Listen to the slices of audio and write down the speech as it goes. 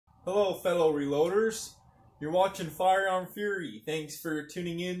Hello fellow reloaders, you're watching Firearm Fury. Thanks for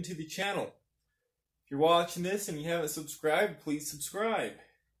tuning in to the channel. If you're watching this and you haven't subscribed, please subscribe.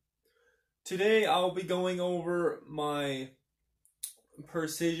 Today I'll be going over my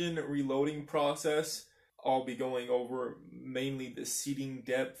precision reloading process. I'll be going over mainly the seating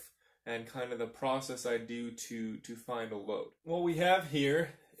depth and kind of the process I do to find a load. What we have here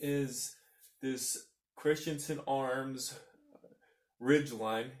is this Christensen Arms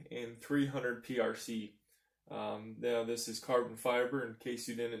Ridgeline in 300 PRC. Now this is carbon fiber, in case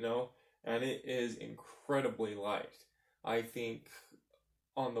you didn't know, and it is incredibly light. I think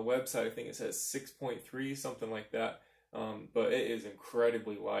on the website, I think it says 6.3, something like that, but it is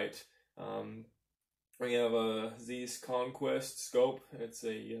incredibly light. We have a Zeiss Conquest scope. It's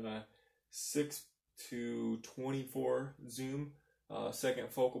a 6-24 zoom,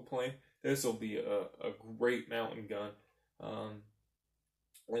 second focal plane. This will be a great mountain gun.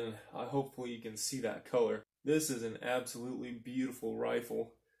 And hopefully you can see that color. This is an absolutely beautiful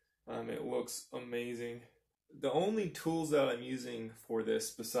rifle. It looks amazing. The only tools that I'm using for this,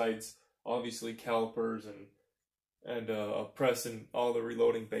 besides obviously calipers and a press and all the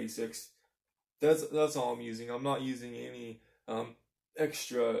reloading basics, that's all I'm using. I'm not using any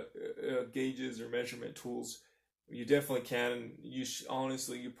extra gauges or measurement tools. You definitely can.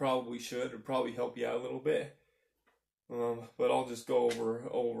 Honestly, you probably should. It'd probably help you out a little bit. But I'll just go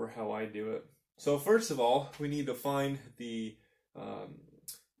over how I do it. So first of all, we need to find the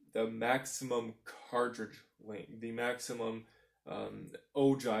maximum cartridge length, the maximum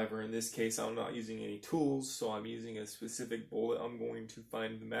ogiver. In this case, I'm not using any tools, so I'm using a specific bullet. I'm going to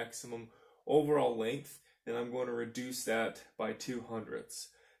find the maximum overall length, and I'm going to reduce that by 200ths.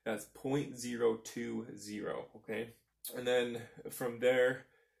 That's 0.020. Okay, and then from there,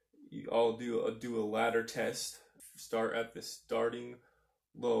 I'll do a ladder test. Start at the starting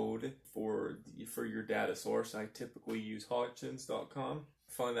load for your data source. I typically use Hodgsons.com.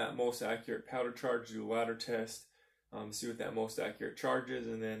 Find that most accurate powder charge, do a ladder test, see what that most accurate charge is,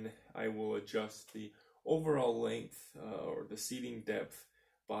 and then I will adjust the overall length or the seating depth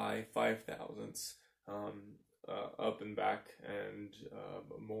by 0.005 up and back, and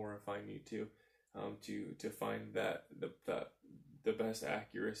more if I need to find that the best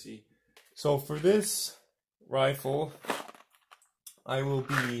accuracy. So for this rifle, I will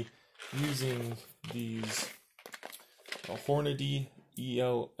be using these Hornady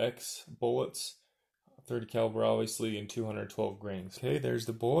o.a.l bullets, 30 caliber obviously, and 212 grains. Okay, there's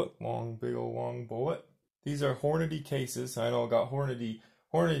the bullet, big old long bullet. These are Hornady cases. I know I got Hornady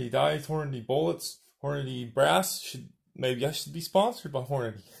dies, Hornady bullets, Hornady brass. Maybe I should be sponsored by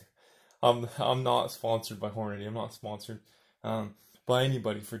Hornady. I'm not sponsored by Hornady. I'm not sponsored by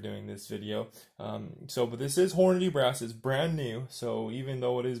anybody for doing this video. But this is Hornady brass. It's brand new, so even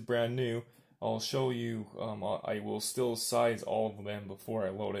though it is brand new, I'll show you. I will still size all of them before I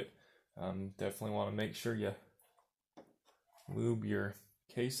load it. Definitely want to make sure you lube your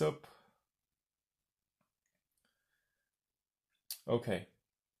case up. Okay,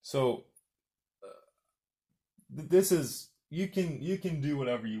 so this is, you can do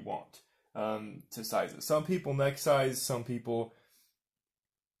whatever you want to size it. Some people neck size, some people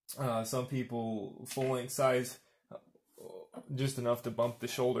full length size, just enough to bump the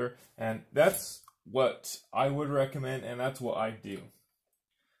shoulder, and that's what I would recommend, and that's what I do.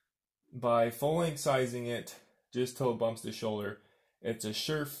 By full length sizing it just till it bumps the shoulder, it's a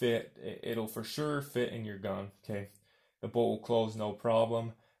sure fit. It'll for sure fit in your gun. Okay, the bolt will close no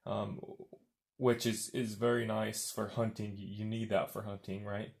problem, which is very nice for hunting. You need that for hunting,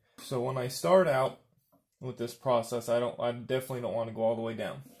 right? So when I start out with this process, I definitely don't want to go all the way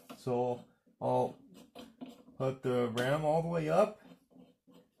down. So I'll put the ram all the way up,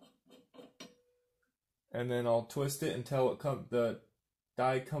 and then I'll twist it until the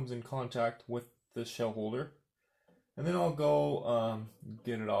die comes in contact with the shell holder, and then I'll go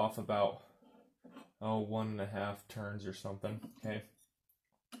get it off about 1.5 turns or something. Okay,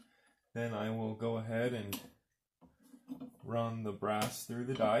 then I will go ahead and run the brass through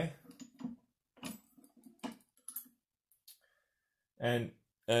the die, and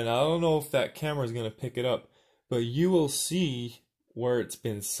I don't know if that camera is going to pick it up, but you will see where it's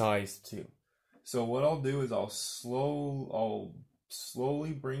been sized to. So what I'll do is I'll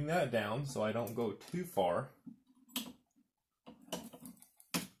slowly bring that down so I don't go too far.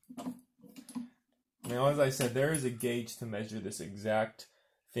 Now, as I said, there is a gauge to measure this exact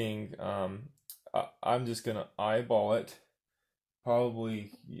thing. I'm just going to eyeball it.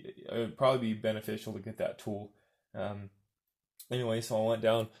 It would probably be beneficial to get that tool. Anyway, so I went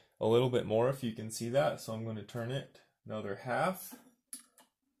down a little bit more, if you can see that. So I'm going to turn it another half.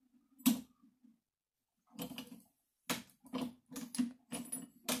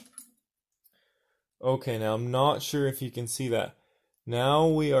 Okay, now I'm not sure if you can see that. Now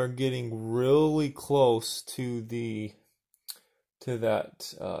we are getting really close to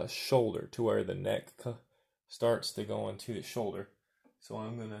that shoulder, to where the neck starts to go into the shoulder. So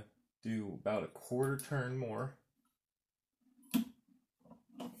I'm gonna do about a quarter turn more.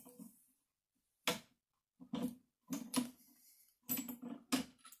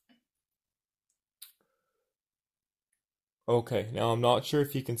 Okay, now I'm not sure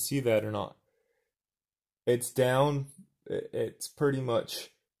if you can see that or not. It's down, it's pretty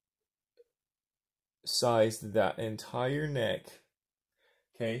much sized that entire neck.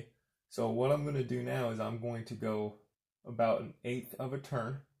 Okay, so what I'm going to do now is I'm going to go about 1/8 of a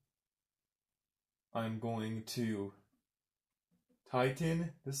turn. I'm going to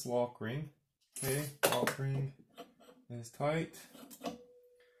tighten this lock ring. Okay, lock ring is tight.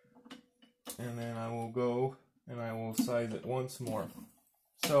 And then I will go and I will size it once more.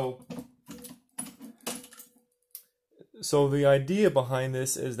 So the idea behind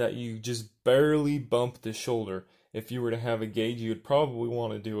this is that you just barely bump the shoulder. If you were to have a gauge, you would probably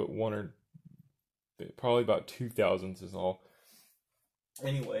want to do it probably about 2/1000 is all.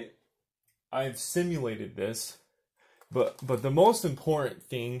 Anyway, I've simulated this, but the most important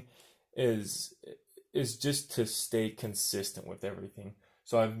thing is just to stay consistent with everything.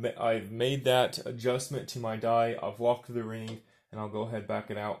 So I've made that adjustment to my die. I've locked the ring, and I'll go ahead, back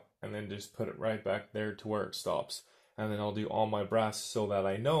it out, and then just put it right back there to where it stops. And then I'll do all my brass so that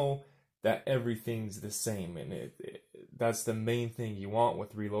I know that everything's the same. And that's the main thing you want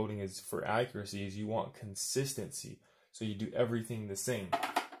with reloading, is for accuracy, is you want consistency. So you do everything the same.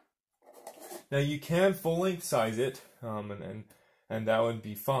 Now you can full length size it, and that would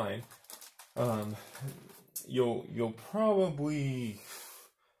be fine. You'll probably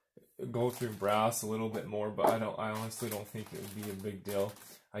go through brass a little bit more, but I honestly don't think it would be a big deal.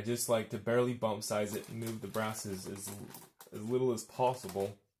 I just like to barely bump size it and move the brasses as little as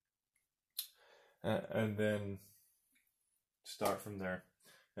possible, and then start from there.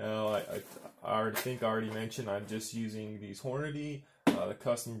 Now I think I already mentioned I'm just using these Hornady, the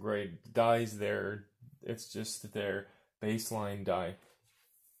custom grade dies there. It's just their baseline die.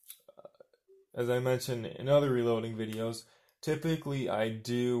 As I mentioned in other reloading videos, typically I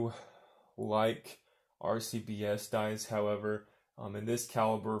do like RCBS dies. However, in this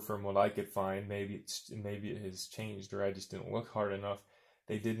caliber, from what I could find, maybe it has changed, or I just didn't look hard enough.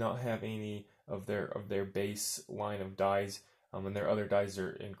 They did not have any of their base line of dies, and their other dies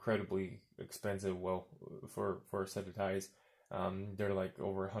are incredibly expensive. Well, for a set of dies, they're like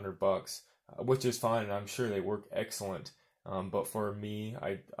over $100, which is fine, and I'm sure they work excellent. But for me,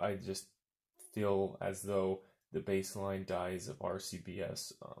 I just feel as though the baseline dies of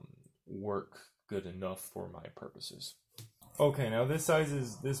RCBS work good enough for my purposes. Okay, now this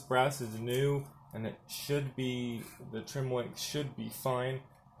brass is new, and it should be, the trim length should be fine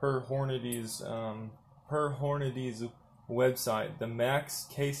per Hornady's website. The max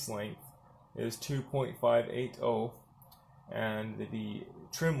case length is 2.580, and the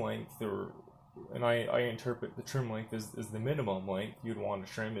trim length, and I interpret the trim length as the minimum length you'd want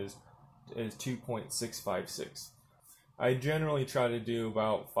to trim, is 2.656. I generally try to do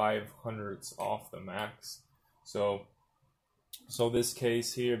about 5/100ths off the max. So this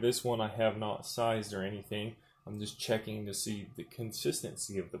case here, this one I have not sized or anything. I'm just checking to see the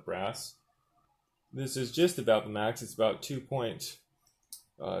consistency of the brass. This is just about the max. It's about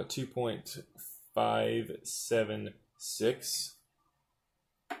 2.576.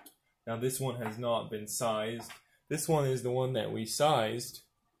 Now this one has not been sized. This one is the one that we sized,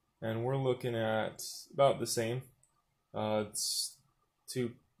 and we're looking at about the same. It's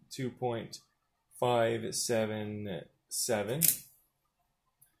 2.577.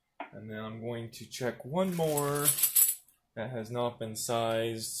 And then I'm going to check one more that has not been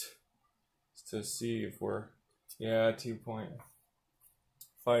sized to see if we're, yeah,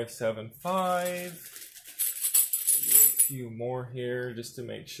 2.575. A few more here just to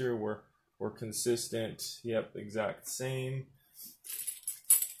make sure we're consistent. Yep, exact same.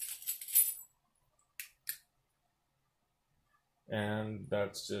 And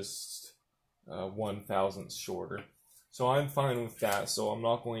that's just 1/1000th shorter. So I'm fine with that, so I'm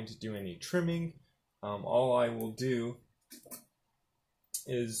not going to do any trimming. All I will do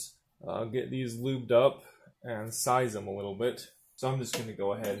is get these lubed up and size them a little bit. So I'm just going to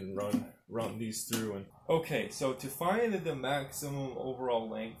go ahead and run these through. And okay, so to find the maximum overall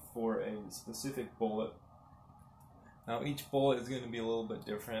length for a specific bullet, now each bullet is going to be a little bit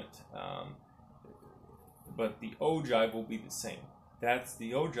different, but the ogive will be the same.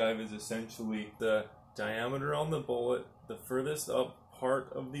 The ogive is essentially the diameter on the bullet, the furthest up part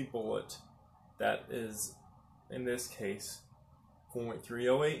of the bullet that is, in this case,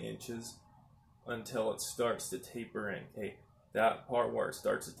 0.308 inches until it starts to taper in. Okay, that part where it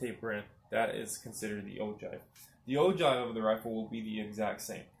starts to taper in, that is considered the ogive. The ogive of the rifle will be the exact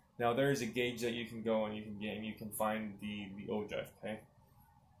same. Now there is a gauge that you can go and you can get, and you can find the ogive, okay,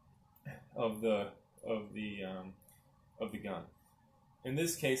 of the gun. In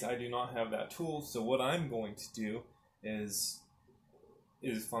this case, I do not have that tool, so what I'm going to do is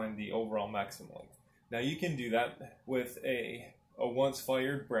find the overall maximum length. Now you can do that with a once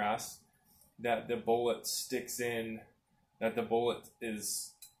fired brass that the bullet sticks in, that the bullet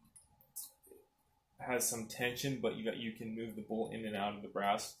has some tension, but you can move the bullet in and out of the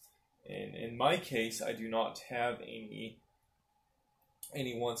brass. And in my case, I do not have any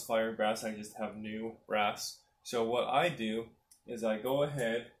once fired brass. I just have new brass. So what I do is I go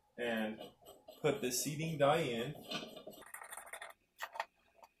ahead and put the seating die in.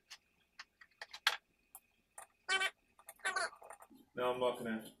 Now I'm not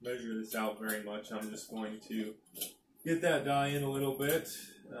going to measure this out very much. I'm just going to get that die in a little bit,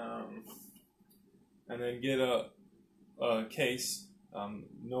 and then get a case,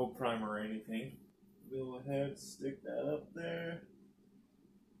 no primer or anything. Go ahead, stick that up there.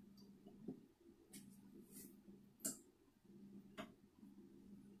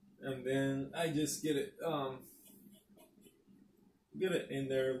 And then I just get it in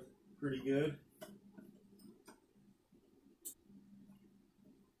there pretty good.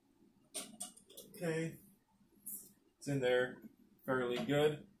 Okay, it's in there fairly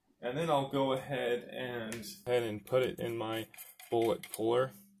good. And then I'll go ahead and put it in my bullet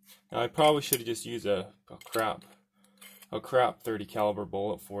puller. Now I probably should have just used a crap 30 caliber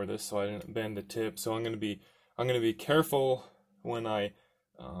bullet for this, so I didn't bend the tip. So I'm gonna be careful when I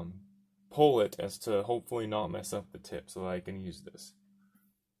pull it, as to hopefully not mess up the tip, so that I can use this.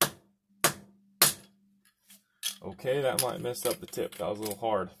 Okay, that might mess up the tip. That was a little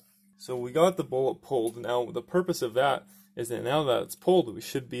hard. So we got the bullet pulled. Now the purpose of that is that now that it's pulled, we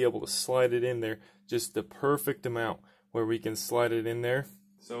should be able to slide it in there just the perfect amount where we can slide it in there.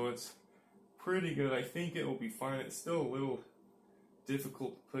 So it's pretty good. I think it will be fine. It's still a little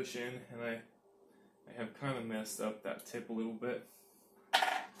difficult to push in, and I have kind of messed up that tip a little bit.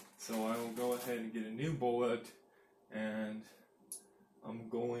 So I will go ahead and get a new bullet, and I'm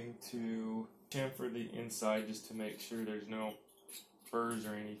going to chamfer the inside just to make sure there's no burrs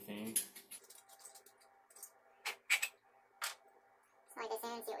or anything. Slide this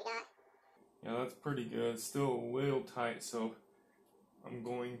in, see what we got. Yeah, that's pretty good. It's still a little tight, so I'm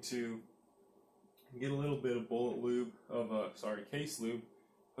going to get a little bit of case lube,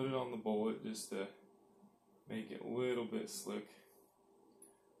 put it on the bullet just to make it a little bit slick.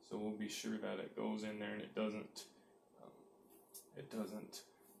 So we'll be sure that it goes in there and it doesn't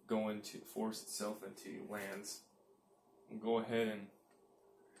go into, force itself into lands. We'll go ahead and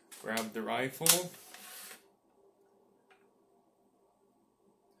grab the rifle.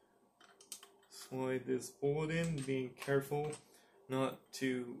 Slide this bullet in, being careful not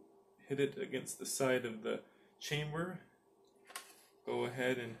to hit it against the side of the chamber. Go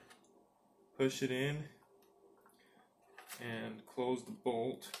ahead and push it in and close the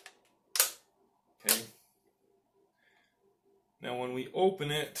bolt. Okay. Now when we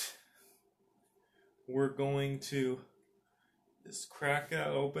open it, we're going to just crack that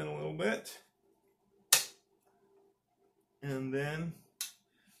open a little bit. And then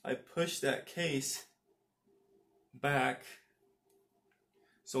I push that case back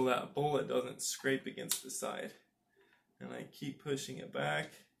so that bullet doesn't scrape against the side. And I keep pushing it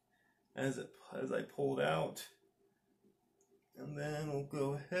back as I pull it out. And then we'll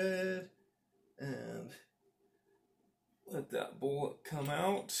go ahead and let that bullet come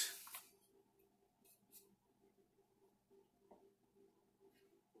out.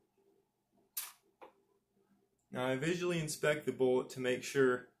 Now I visually inspect the bullet to make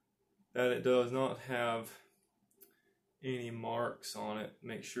sure that it does not have any marks on it.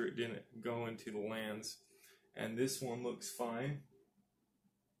 Make sure it didn't go into the lands. And this one looks fine.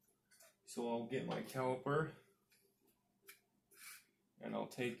 So I'll get my caliper and I'll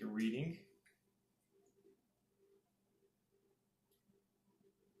take a reading.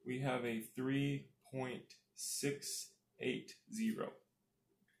 We have a 3.680.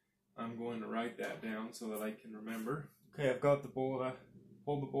 I'm going to write that down so that I can remember. Okay, I've got the bullet. I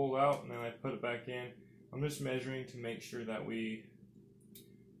pulled the bullet out and then I put it back in. I'm just measuring to make sure that we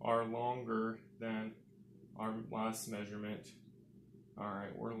are longer than our last measurement.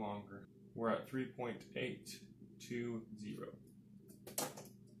 Alright, we're longer. We're at 3.820.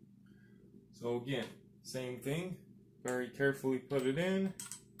 So again, same thing. Very carefully put it in.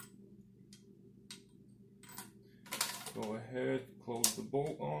 go ahead, close the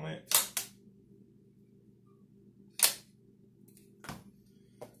bolt on it.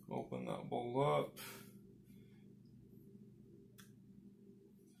 Open that bolt up.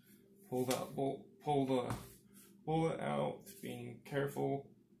 Pull the bullet out, being careful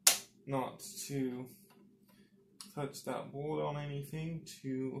not to touch that bullet on anything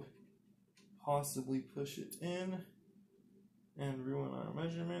to possibly push it in and ruin our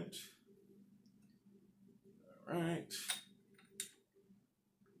measurement. Alright,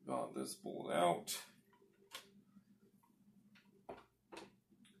 got this bullet out.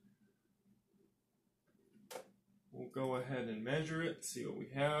 We'll go ahead and measure it, see what we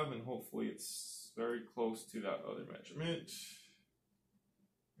have, and hopefully it's very close to that other measurement.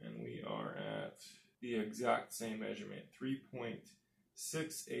 And we are at the exact same measurement,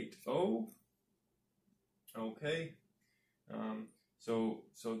 3.680. Okay. So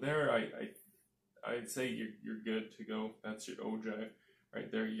there, I'd say you're good to go. That's your O.a.l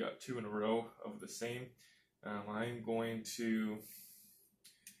right there. You got 2 in a row of the same. I'm going to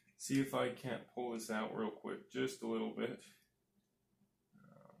see if I can't pull this out real quick, just a little bit,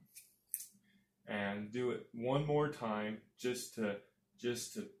 and do it one more time, just to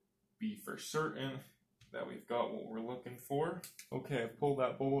be for certain that we've got what we're looking for. Okay, I've pulled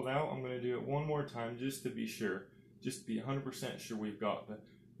that bullet out. I'm going to do it one more time just to be sure, just to be 100% sure we've got that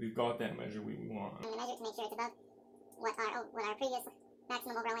measure we want. I'm going to measure to make sure it's above what our previous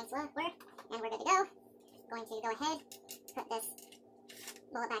maximum overall lengths were, and we're good to go. Going to go ahead, put this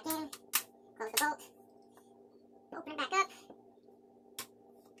bullet back in, close the bolt, open it back up.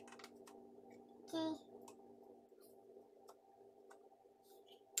 Okay.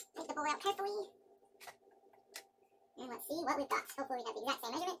 Take the bullet out carefully. And let's see what we've got. Hopefully we have the exact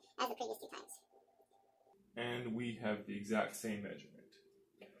same measurement as the previous 2 times. And we have the exact same measurement.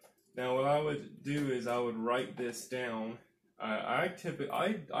 Now what I would do is I would write this down. I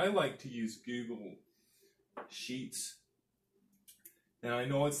like to use Google Sheets. Now I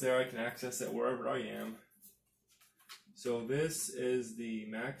know it's there, I can access it wherever I am. So this is the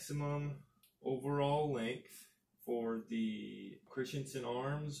maximum overall length for the Christensen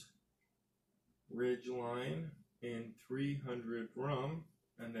Arms ridge line in 300 rum,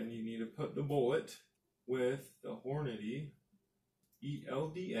 and then you need to put the bullet with the Hornady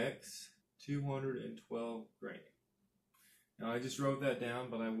ELDX 212 grain. Now I just wrote that down,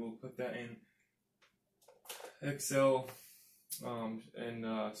 but I will put that in Excel in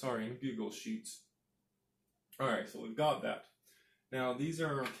Google Sheets. Alright, so we've got that. Now these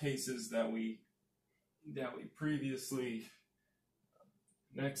are cases that we previously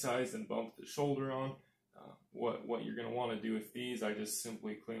neck sized and bumped the shoulder on. What you're going to want to do with these, I just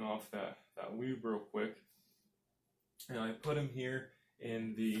simply clean off that lube real quick, and I put them here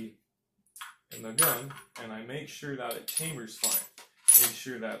in the gun, and I make sure that it chambers fine. Make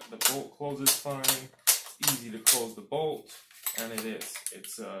sure that the bolt closes fine. It's easy to close the bolt, and it is.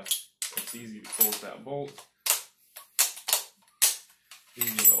 It's easy to close that bolt.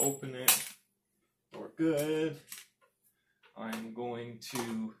 Easy to open it. We're good. I'm going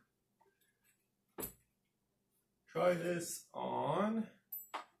to try this on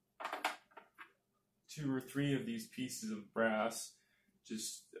 2 or 3 of these pieces of brass,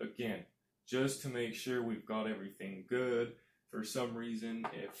 just to make sure we've got everything good. For some reason,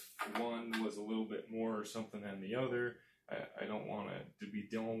 if one was a little bit more or something than the other, I don't want to be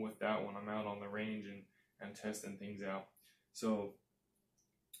dealing with that when I'm out on the range and testing things out. So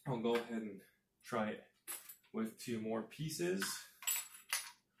I'll go ahead and try it with 2 more pieces.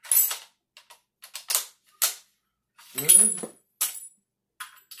 Good.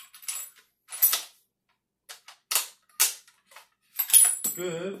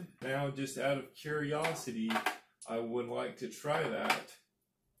 Good. Now, just out of curiosity, I would like to try that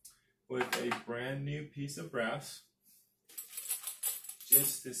with a brand new piece of brass,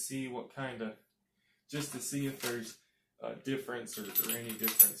 just to see if there's a difference or any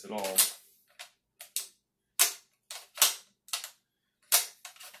difference at all.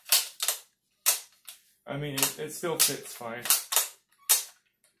 I mean, it still fits fine.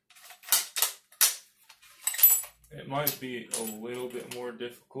 It might be a little bit more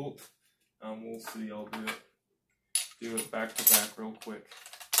difficult. We'll see. I'll do it back to back real quick.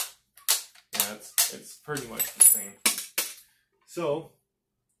 Yeah, it's pretty much the same. So,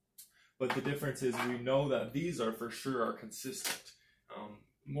 but the difference is we know that these are for sure are consistent.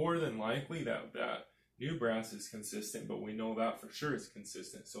 More than likely that new brass is consistent, but we know that for sure is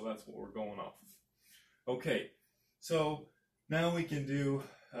consistent. So that's what we're going off of. Okay, so now we can do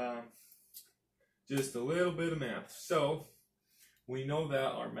just a little bit of math. So we know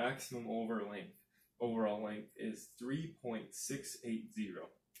that our maximum overall overall length is 3.680.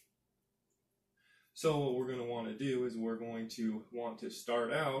 So what we're going to want to do is we're going to want to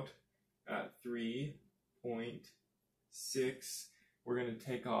start out at 3.6. We're going to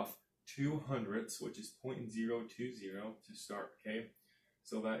take off 200ths, which is 0.020 to start, okay?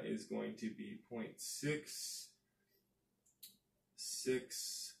 So that is going to be 0.660.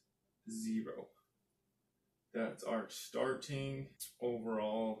 That's our starting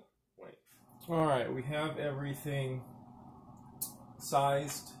overall length. All right, we have everything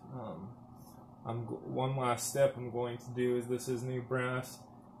sized. One last step I'm going to do is, this is new brass.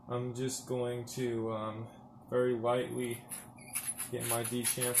 I'm just going to very lightly get my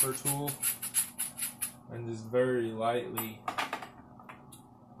dechamfer tool and just very lightly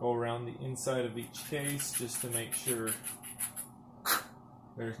go around the inside of each case just to make sure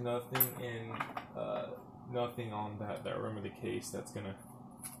there's nothing on that rim of the case that's gonna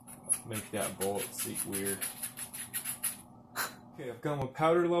make that bullet seek weird. Okay, I've got my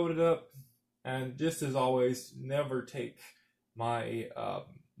powder loaded up, and just as always, never take my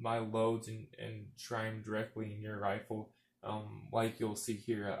my loads and try them directly in your rifle. Like you'll see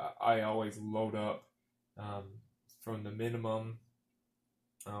here, I always load up from the minimum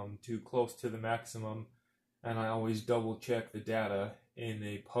to close to the maximum, and I always double check the data in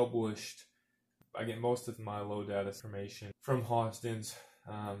a published. I get most of my load data information from Hostens.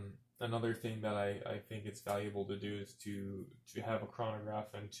 Another thing that I think it's valuable to do is to have a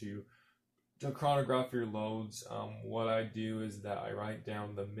chronograph and to chronograph your loads. What I do is that I write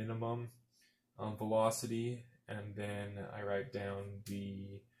down the minimum velocity, and then I write down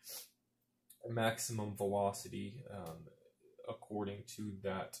the maximum velocity according to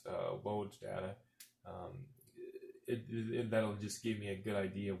that load data. That'll just give me a good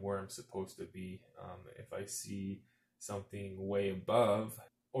idea of where I'm supposed to be. If I see something way above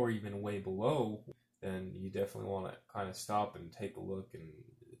or even way below, then you definitely want to kind of stop and take a look and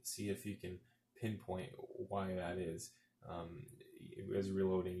see if you can pinpoint why that is. As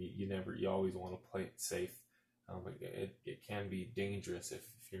reloading, you always want to play it safe. It can be dangerous if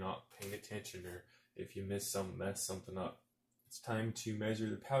you're not paying attention, or if you mess something up. It's time to measure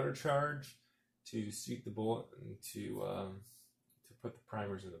the powder charge, to shoot the bullet, and to put the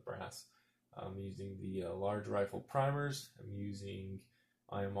primers in the brass. I'm using the large rifle primers. I'm using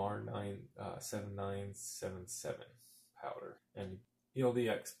IMR 7977 powder and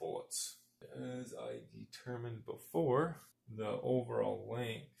ELDX bullets. As I determined before, the overall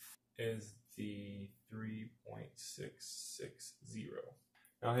length is the 3.660.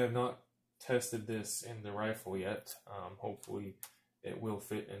 Now, I have not tested this in the rifle yet. Hopefully it will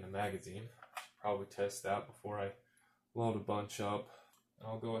fit in the magazine. Probably test that before I load a bunch up.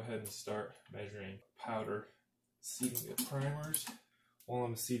 I'll go ahead and start measuring powder. Seating the primers. While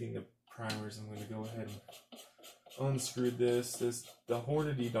I'm seating the primers, I'm going to go ahead and unscrew this. The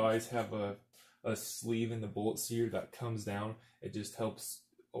Hornady dies have a sleeve in the bullet sear that comes down. It just helps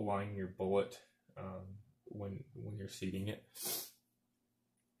align your bullet when you're seating it.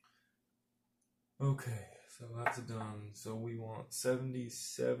 Okay, so that's done. So we want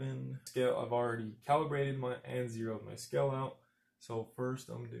 77 scale. I've already calibrated and zeroed my scale out. So first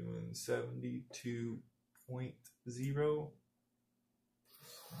I'm doing 72.0.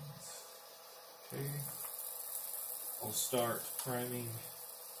 Okay. I'll start priming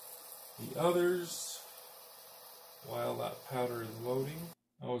the others while that powder is loading.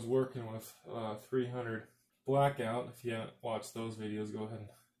 I was working with 300 blackout. If you haven't watched those videos, go ahead and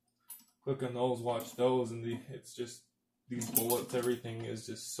click on those, watch those, and it's just these bullets, everything is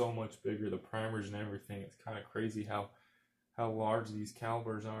just so much bigger. The primers and everything, it's kind of crazy how large these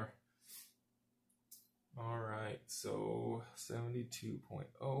calibers are. Alright, so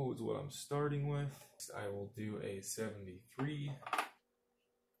 72.0 is what I'm starting with. I will do a 73.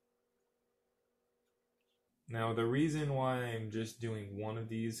 Now, the reason why I'm just doing one of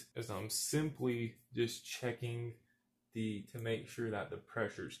these is I'm simply just checking to make sure that the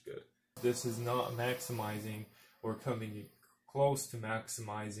pressure's good. This is not maximizing or coming close to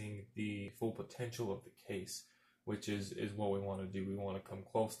maximizing the full potential of the case, which is what we want to do. We want to come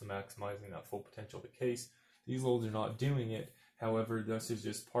close to maximizing that full potential of the case. These loads are not doing it. However, this is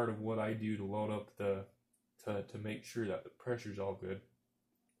just part of what I do to load up to make sure that the pressure's all good.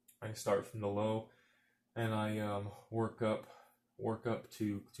 I start from the low, and I work up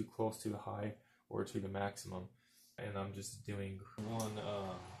to close to the high or to the maximum, and I'm just doing one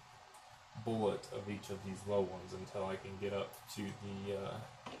bullet of each of these low ones until I can get up to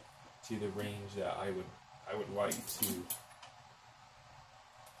the range that I would like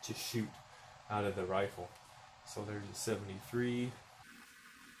to shoot out of the rifle. So there's a 73.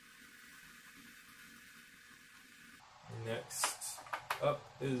 Next up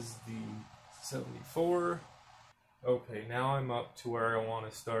is the 74. Okay, now I'm up to where I want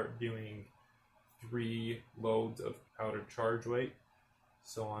to start doing 3 loads of powdered charge weight.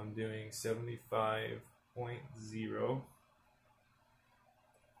 So I'm doing 75.0.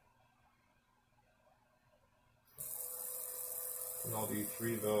 And I'll do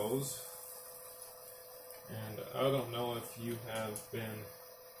 3 of those. And I don't know if you have been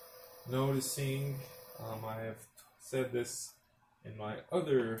noticing, I have said this in my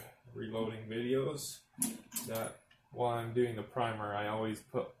other reloading videos, that while I'm doing the primer,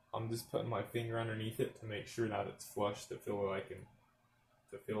 I'm just putting my finger underneath it to make sure that it's flush, to feel or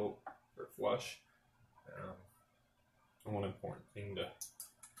flush. One important thing to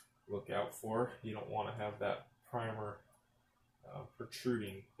look out for: you don't want to have that primer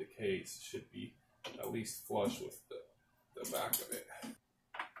protruding the case. It should be at least flush with the back of it.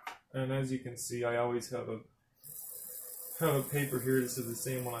 And as you can see, I always have a paper here. This is the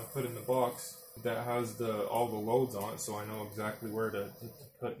same one I put in the box that has all the loads on it, so I know exactly where to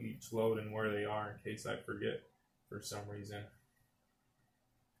put each load and where they are in case I forget for some reason.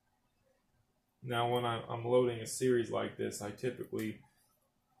 Now when I'm loading a series like this, I typically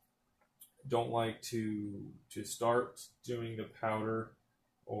don't like to start doing the powder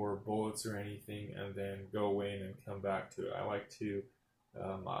or bullets or anything and then go in and come back to it. I like to,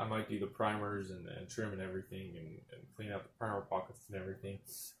 I might do the primers and trim and everything and clean out the primer pockets and everything.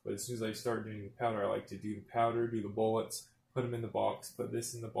 But as soon as I start doing the powder, I like to do the powder, do the bullets, put them in the box, put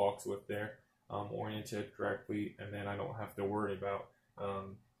this in the box with there, oriented correctly, and then I don't have to worry about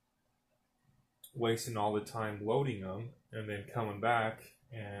wasting all the time loading them and then coming back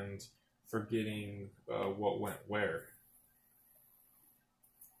and forgetting what went where.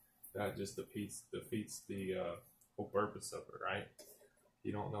 That just defeats the whole purpose of it, right? If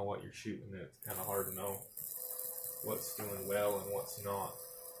you don't know what you're shooting, it's kind of hard to know what's doing well and what's not.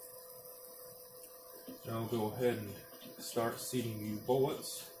 Now I'll go ahead and start seating these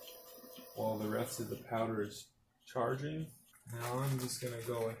bullets while the rest of the powder is charging. Now I'm just going to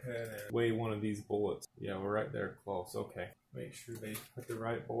go ahead and weigh one of these bullets. Yeah, we're right there close. Okay. Make sure they put the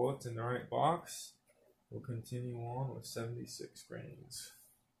right bullets in the right box. We'll continue on with 76 grains.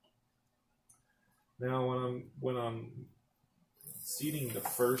 Now when I'm seating the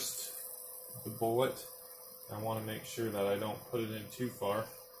bullet, I want to make sure that I don't put it in too far.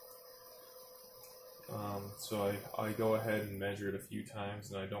 So I go ahead and measure it a few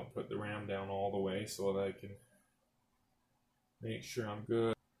times, and I don't put the ram down all the way so that I can make sure I'm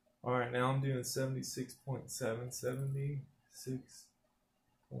good. Alright, now I'm doing 76.7, 76.7.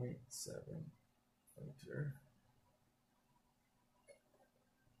 Enter.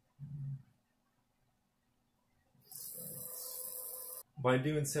 By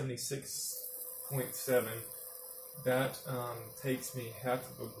doing 76.7, that takes me half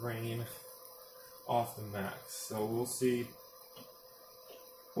of a grain off the max. So we'll see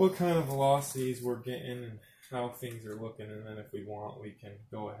what kind of velocities we're getting and how things are looking, and then if we want, we can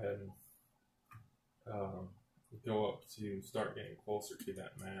go ahead and go up to start getting closer to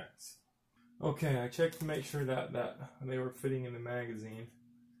that max. Okay, I checked to make sure that they were fitting in the magazine,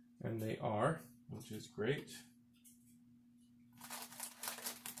 and they are, which is great.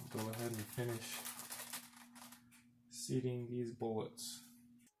 I'll go ahead and finish seating these bullets.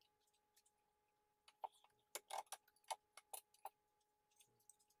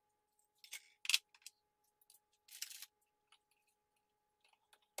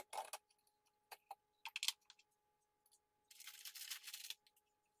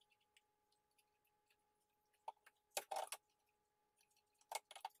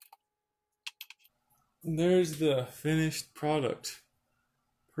 And there's the finished product.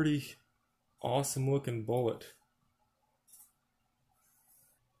 Pretty awesome looking bullet.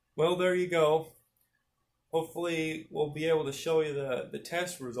 Well, there you go. Hopefully we'll be able to show you the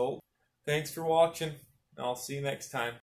test result. Thanks for watching. I'll see you next time.